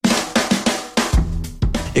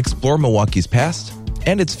Explore Milwaukee's past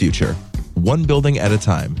and its future, one building at a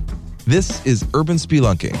time. This is Urban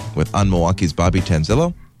Spelunking with On Milwaukee's Bobby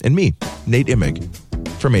Tanzillo and me, Nate Immig,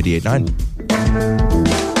 from 88.9.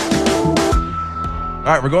 All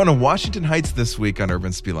right, we're going to Washington Heights this week on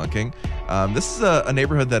Urban Spelunking. This is a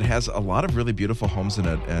neighborhood that has a lot of really beautiful homes in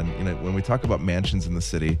it. And when we talk about mansions in the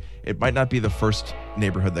city, it might not be the first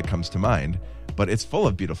neighborhood that comes to mind, but it's full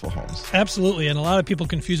of beautiful homes. Absolutely. And a lot of people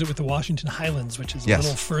confuse it with the Washington Highlands, which is a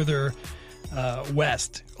little further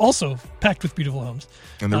west. Also packed with beautiful homes.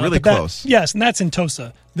 And they're really close. Yes, and that's in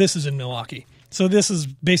Tosa. This is in Milwaukee. So this is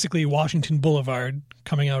basically Washington Boulevard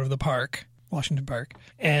coming out of the park. Washington Park,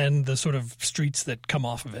 and the sort of streets that come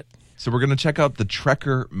off of it. So we're going to check out the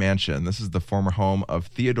Trecker Mansion. This is the former home of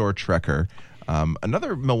Theodore Trecker,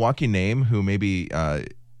 another Milwaukee name who maybe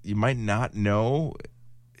you might not know.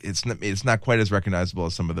 It's not quite as recognizable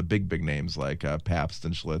as some of the big names like Pabst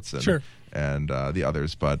and Schlitz and the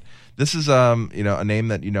others. But this is a name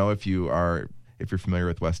that if you're familiar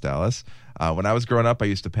with West Dallas. When I was growing up, I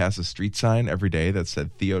used to pass a street sign every day that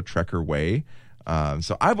said Theo Trecker Way.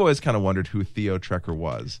 So I've always kind of wondered who Theo Trecker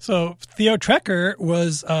was. So Theo Trecker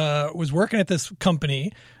was working at this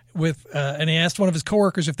company and he asked one of his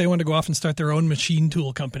coworkers if they wanted to go off and start their own machine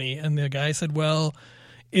tool company. And the guy said, well,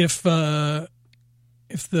 if the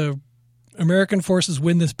American forces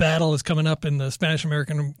win this battle that's coming up in the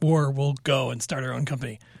Spanish-American War, we'll go and start our own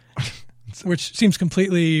company. Which seems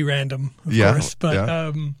completely random, of course.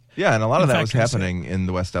 But yeah, and a lot of that was happening in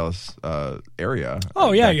the West Dallas area.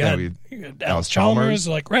 Oh, yeah, you had Dallas Chalmers.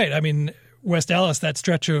 Right. I mean, West Dallas, that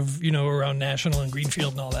stretch of, around National and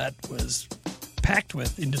Greenfield and all that was packed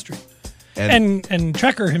with industry. And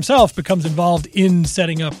Trecker himself becomes involved in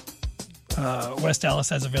setting up West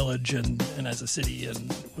Dallas as a village and as a city,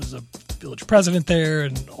 and was a village president there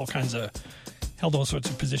and held all sorts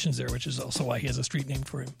of positions there, which is also why he has a street named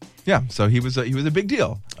for him. Yeah, so he was a big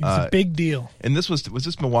deal. He was a big deal. And was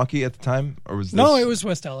this Milwaukee at the time, or was this? No, it was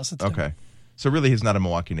West Dallas at the time. Okay, so really, he's not a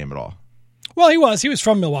Milwaukee name at all. Well, he was. He was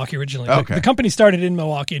from Milwaukee originally. Okay. The company started in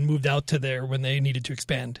Milwaukee and moved out to there when they needed to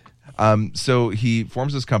expand. So he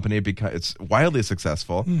forms this company because it's wildly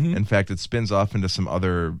successful. Mm-hmm. In fact, it spins off into some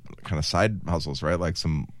other kind of side hustles, right? Like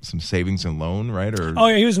some savings and loan, right?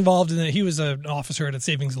 He was involved in it. He was an officer at a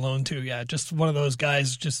savings and loan too. Yeah, just one of those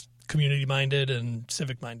guys, just community minded and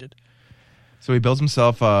civic minded. So he builds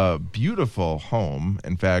himself a beautiful home.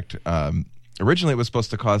 In fact, originally it was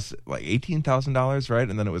supposed to cost like $18,000, right?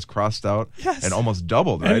 And then it was crossed out and almost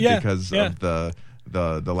doubled, right? Because of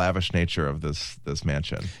the lavish nature of this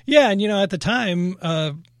mansion. Yeah, and at the time,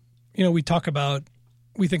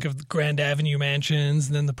 we think of the Grand Avenue mansions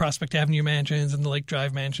and then the Prospect Avenue mansions and the Lake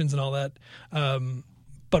Drive mansions and all that.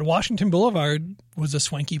 But Washington Boulevard was a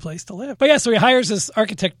swanky place to live. But yeah, so he hires this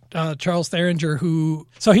architect, Charles Theringer,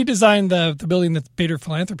 he designed the building that Bader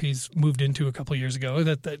Philanthropies moved into a couple of years ago,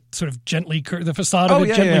 that sort of gently, the facade of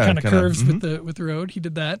it gently kind of curves with the road. He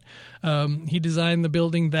did that. He designed the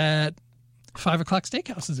building that 5 O'Clock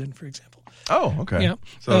Steakhouse is in, for example. Oh, okay. Yeah.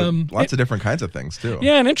 So lots of different kinds of things, too.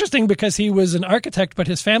 Yeah, and interesting because he was an architect, but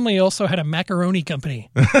his family also had a macaroni company.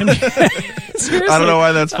 Seriously, I don't know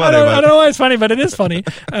why that's funny. I don't know why it's funny, but it is funny.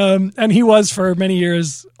 And he was, for many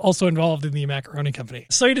years, also involved in the macaroni company.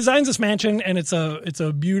 So he designs this mansion, and it's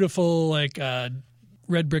a beautiful,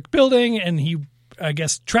 red brick building, and I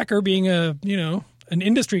guess Trecker, being an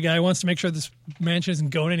industry guy, wants to make sure this mansion isn't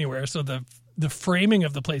going anywhere, so the framing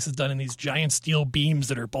of the place is done in these giant steel beams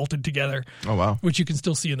that are bolted together. Oh, wow. Which you can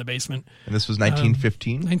still see in the basement. And this was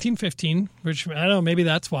 1915? 1915, which, I don't know, maybe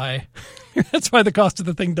that's why. That's why the cost of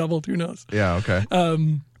the thing doubled. Who knows? Yeah, okay.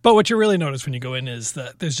 But what you really notice when you go in is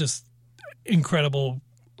that there's just incredible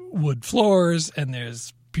wood floors, and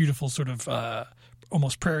there's beautiful sort of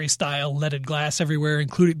almost prairie-style leaded glass everywhere,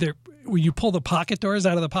 including when you pull the pocket doors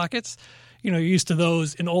out of the pockets, you're used to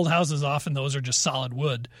those. In old houses, often those are just solid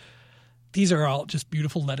wood. These are all just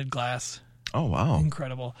beautiful leaded glass. Oh, wow.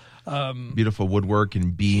 Incredible. Beautiful woodwork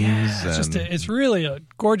and beams. Yeah, it's really a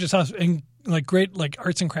gorgeous house, and great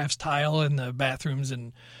arts and crafts tile in the bathrooms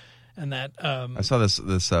and that. I saw this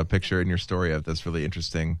picture in your story of this really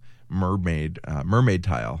interesting mermaid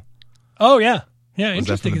tile. Oh, yeah. Yeah, Was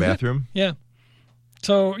interesting. that from the bathroom? Yeah.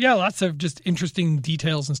 So, yeah, lots of just interesting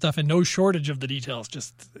details and stuff, and no shortage of the details.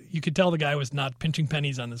 Just, you could tell the guy was not pinching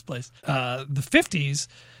pennies on this place. The 50s...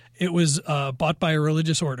 It was bought by a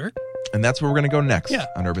religious order. And that's where we're going to go next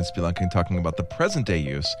on Urban Spelunking, talking about the present-day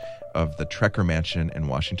use of the Trecker Mansion in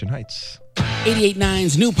Washington Heights.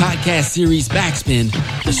 88.9's new podcast series, Backspin.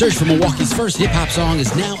 The search for Milwaukee's first hip-hop song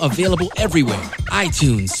is now available everywhere.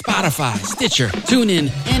 iTunes, Spotify, Stitcher,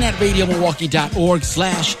 TuneIn, and at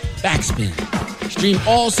RadioMilwaukee.org/Backspin. Stream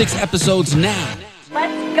all 6 episodes now.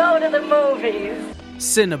 Let's go to the movies.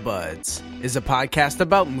 Cinebuds is a podcast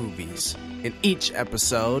about movies. In each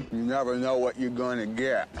episode, you never know what you're going to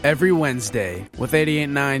get. Every Wednesday, with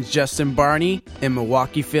 88.9's Justin Barney and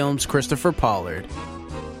Milwaukee Films' Christopher Pollard.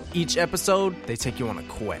 Each episode, they take you on a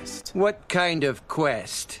quest. What kind of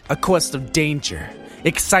quest? A quest of danger,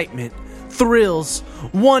 excitement, thrills,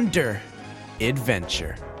 wonder,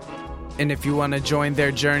 adventure. And if you want to join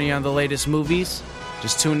their journey on the latest movies,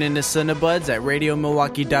 just tune in to Cinebuds at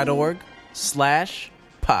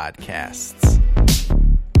radiomilwaukee.org/podcasts.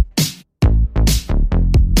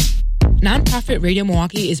 Nonprofit Radio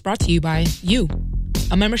Milwaukee is brought to you by you.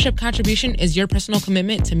 A membership contribution is your personal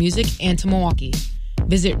commitment to music and to Milwaukee.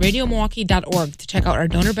 Visit radiomilwaukee.org to check out our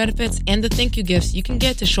donor benefits and the thank you gifts you can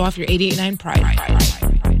get to show off your 88.9 pride.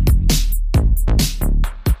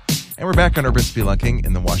 And we're back on Urban Spelunking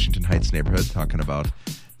in the Washington Heights neighborhood talking about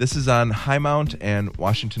this is on Highmount and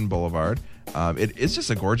Washington Boulevard. It is just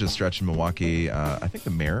a gorgeous stretch in Milwaukee. I think the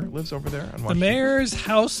mayor lives over there on Washington. The mayor's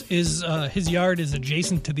house is his yard is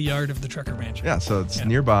adjacent to the yard of the Trecker Mansion. Yeah, so it's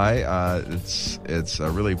nearby. It's a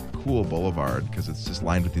really cool boulevard because it's just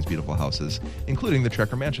lined with these beautiful houses, including the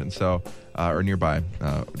Trecker Mansion. So or nearby,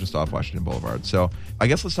 just off Washington Boulevard. So I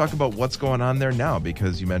guess let's talk about what's going on there now,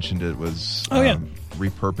 because you mentioned it was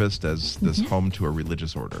repurposed as this home to a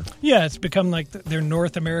religious order. Yeah, it's become like their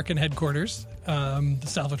North American headquarters, the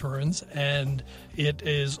Salvatorans, and it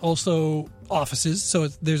is also offices. So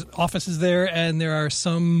there's offices there, and there are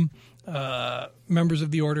some members of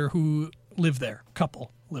the order who live there. A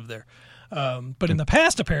couple live there. But in the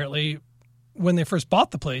past, apparently, when they first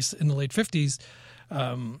bought the place in the late 50s,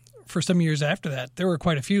 for some years after that, there were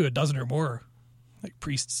quite a few, a dozen or more, like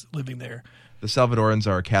priests living there. The Salvadorans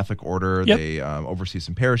are a Catholic order. Yep. They oversee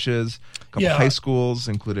some parishes, a couple high schools,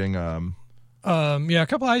 including... a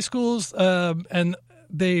couple high schools, and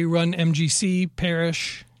they run MGC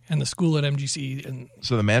Parish and the school at MGC. And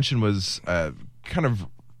so the mansion was kind of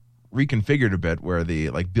reconfigured a bit, where the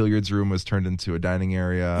billiards room was turned into a dining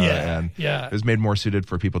area, and it was made more suited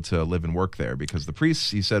for people to live and work there, because the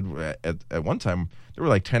priests, he said at one time there were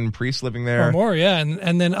like 10 priests living there or more.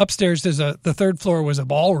 And then upstairs the third floor was a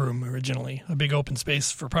ballroom originally, a big open space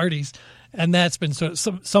for parties, and that's been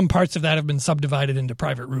some parts of that have been subdivided into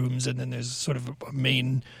private rooms, and then there's sort of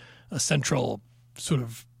a central sort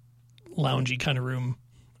of loungy kind of room.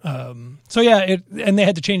 And they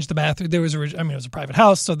had to change the bathroom. It was a private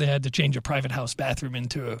house, so they had to change a private house bathroom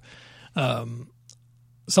into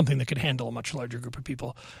something that could handle a much larger group of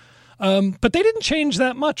people. But they didn't change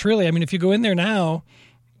that much, really. I mean, if you go in there now,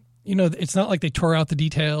 it's not like they tore out the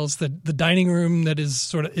details. The dining room that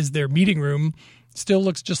is their meeting room still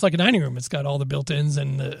looks just like a dining room. It's got all the built-ins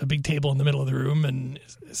and a big table in the middle of the room, and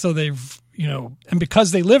so they've and because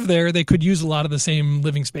they live there, they could use a lot of the same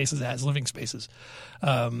living spaces as living spaces.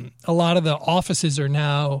 A lot of the offices are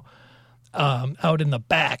now out in the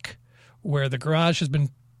back, where the garage has been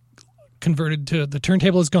converted to, the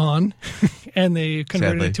turntable is gone, and they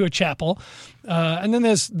converted it to a chapel. And then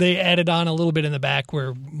they added on a little bit in the back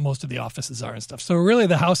where most of the offices are and stuff. So really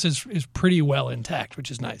the house is pretty well intact, which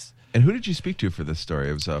is nice. And who did you speak to for this story?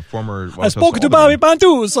 It was a former... I spoke to Bobby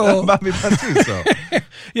Pantuso. Bobby Pantuso.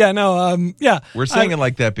 We're saying it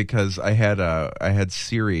like that because I had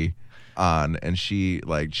Siri on, and she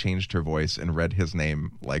changed her voice and read his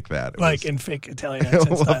name like that. In fake Italian accent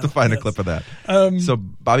We'll have to find a clip of that. So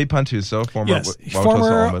Bobby Pantuso,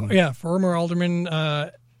 former alderman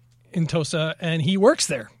in Tosa, and he works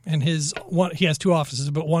there. And he has 2 offices,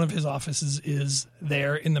 but one of his offices is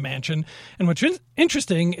there in the mansion. And what's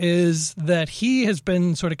interesting is that he has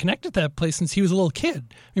been sort of connected to that place since he was a little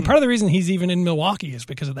kid. I mean, part of the reason he's even in Milwaukee is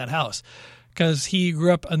because of that house, because he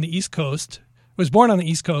grew up on the East Coast, was born on the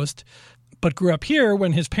East Coast, but grew up here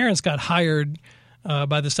when his parents got hired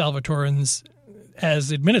by the Salvatorans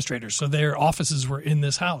as administrators. So their offices were in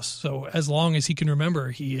this house. So as long as he can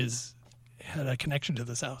remember, he had a connection to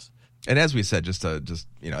this house. And as we said, just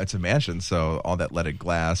it's a mansion, so all that leaded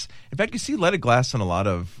glass. In fact, you see leaded glass in a lot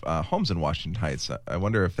of homes in Washington Heights. I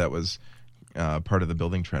wonder if that was part of the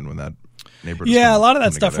building trend when that neighborhood. Yeah, a lot of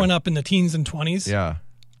that stuff went up in the teens and 20s. Yeah.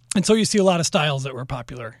 And so you see a lot of styles that were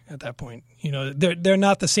popular at that point. They're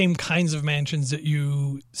not the same kinds of mansions that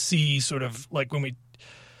you see sort of like when we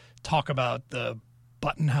talk about the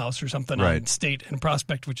Button House or something on State and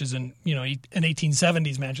Prospect, which is an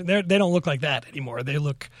 1870s mansion. They don't look like that anymore.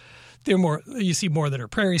 They're more, you see more that are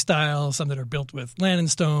prairie style, some that are built with land and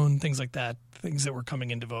stone, things like that, things that were coming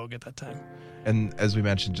into vogue at that time. And as we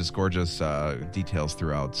mentioned, just gorgeous details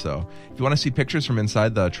throughout. So if you want to see pictures from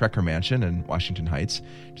inside the Trecker Mansion in Washington Heights,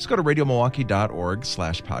 just go to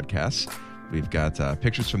radiomilwaukee.org/podcasts. We've got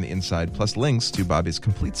pictures from the inside, plus links to Bobby's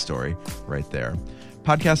complete story right there.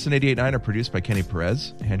 Podcasts in 88.9 are produced by Kenny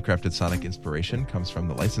Perez. Handcrafted sonic inspiration comes from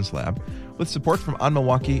the License Lab, with support from On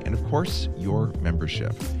Milwaukee and, of course, your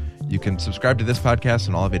membership. You can subscribe to this podcast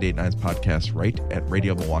and all of 88.9's podcasts right at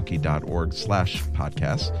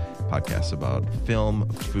radiomilwaukee.org/podcasts. Podcasts about film,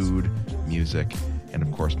 food, music, and,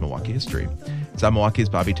 of course, Milwaukee history. It's on Milwaukee's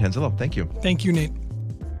Bobby Tanzillo. Thank you. Thank you, Nate.